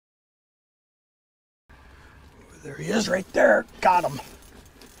There he is right there. Got him.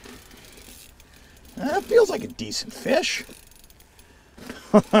 That feels like a decent fish.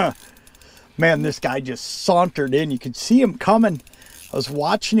 Man, this guy just sauntered in. You could see him coming. I was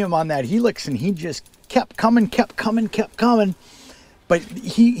watching him on that helix and he just kept coming. But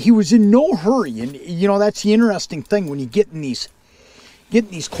he was in no hurry. And you know, that's the interesting thing when you get in these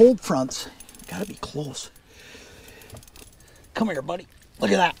cold fronts. You gotta be close. Come here, buddy.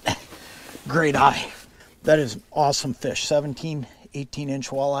 Look at that. Great eye. That is an awesome fish. 17, 18-inch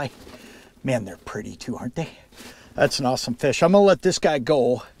walleye. Man, they're pretty too, aren't they? That's an awesome fish. I'm gonna let this guy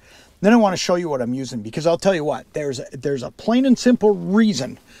go. Then I want to show you what I'm using, because I'll tell you what, there's a plain and simple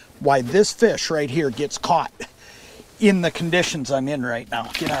reason why this fish right here gets caught in the conditions I'm in right now.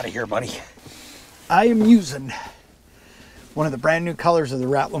 Get out of here, buddy. I am using one of the brand new colors of the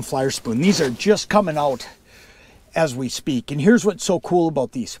Rattl'n Flyer Spoon. These are just coming out as we speak. And here's what's so cool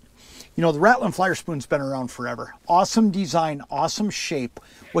about these. You know, the Rattl'n Flyer Spoon's been around forever. Awesome design, awesome shape.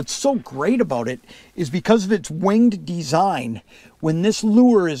 What's so great about it is because of its winged design, when this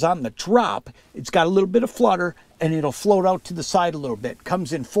lure is on the drop, it's got a little bit of flutter and it'll float out to the side a little bit.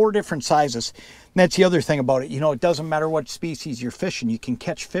 Comes in 4 different sizes. And that's the other thing about it. You know, it doesn't matter what species you're fishing, you can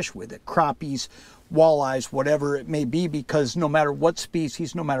catch fish with it. Crappies, walleyes, whatever it may be, because no matter what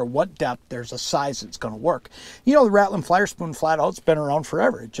species, no matter what depth, there's a size that's going to work. You know, the Rattl'n Flyer Spoon flat out's been around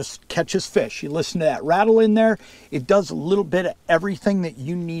forever. It just catches fish. You listen to that rattle in there, it does a little bit of everything that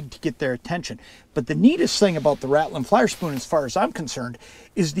you need to get their attention. But the neatest thing about the Rattl'n Flyer Spoon, as far as I'm concerned,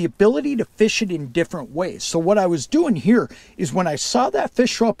 is the ability to fish it in different ways. So what I was doing here is when I saw that fish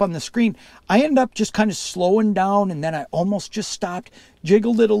show up on the screen, I ended up just kind of slowing down, and then I almost just stopped,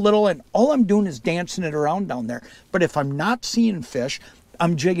 jiggled it a little, and all I'm doing is dancing it around down there. But if I'm not seeing fish,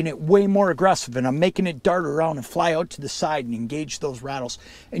 I'm jigging it way more aggressive, and I'm making it dart around and fly out to the side and engage those rattles.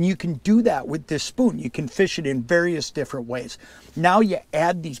 And you can do that with this spoon. You can fish it in various different ways. Now you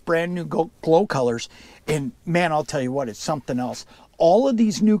add these brand new glow colors, and man, I'll tell you what, it's something else. All of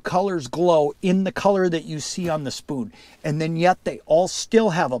these new colors glow in the color that you see on the spoon, and then yet they all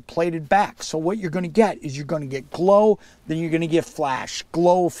still have a plated back. So what you're going to get is you're going to get glow, then you're going to get flash,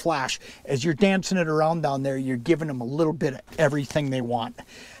 glow, flash. As you're dancing it around down there, you're giving them a little bit of everything they want.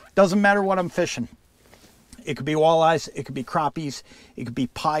 Doesn't matter what I'm fishing. It could be walleyes, it could be crappies, it could be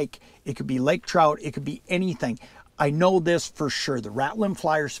pike, it could be lake trout, it could be anything. I know this for sure. The Rattl'n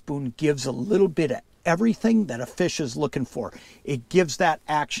Flyer Spoon gives a little bit of everything that a fish is looking for. It gives that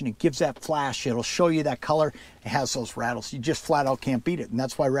action, it gives that flash, it'll show you that color, it has those rattles. You just flat out can't beat it. And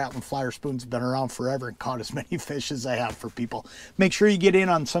that's why Rattl'n Flyer Spoon's been around forever and caught as many fish as I have for people. Make sure you get in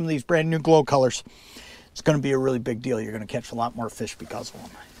on some of these brand new glow colors. It's going to be a really big deal. You're going to catch a lot more fish because of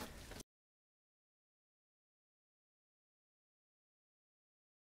them.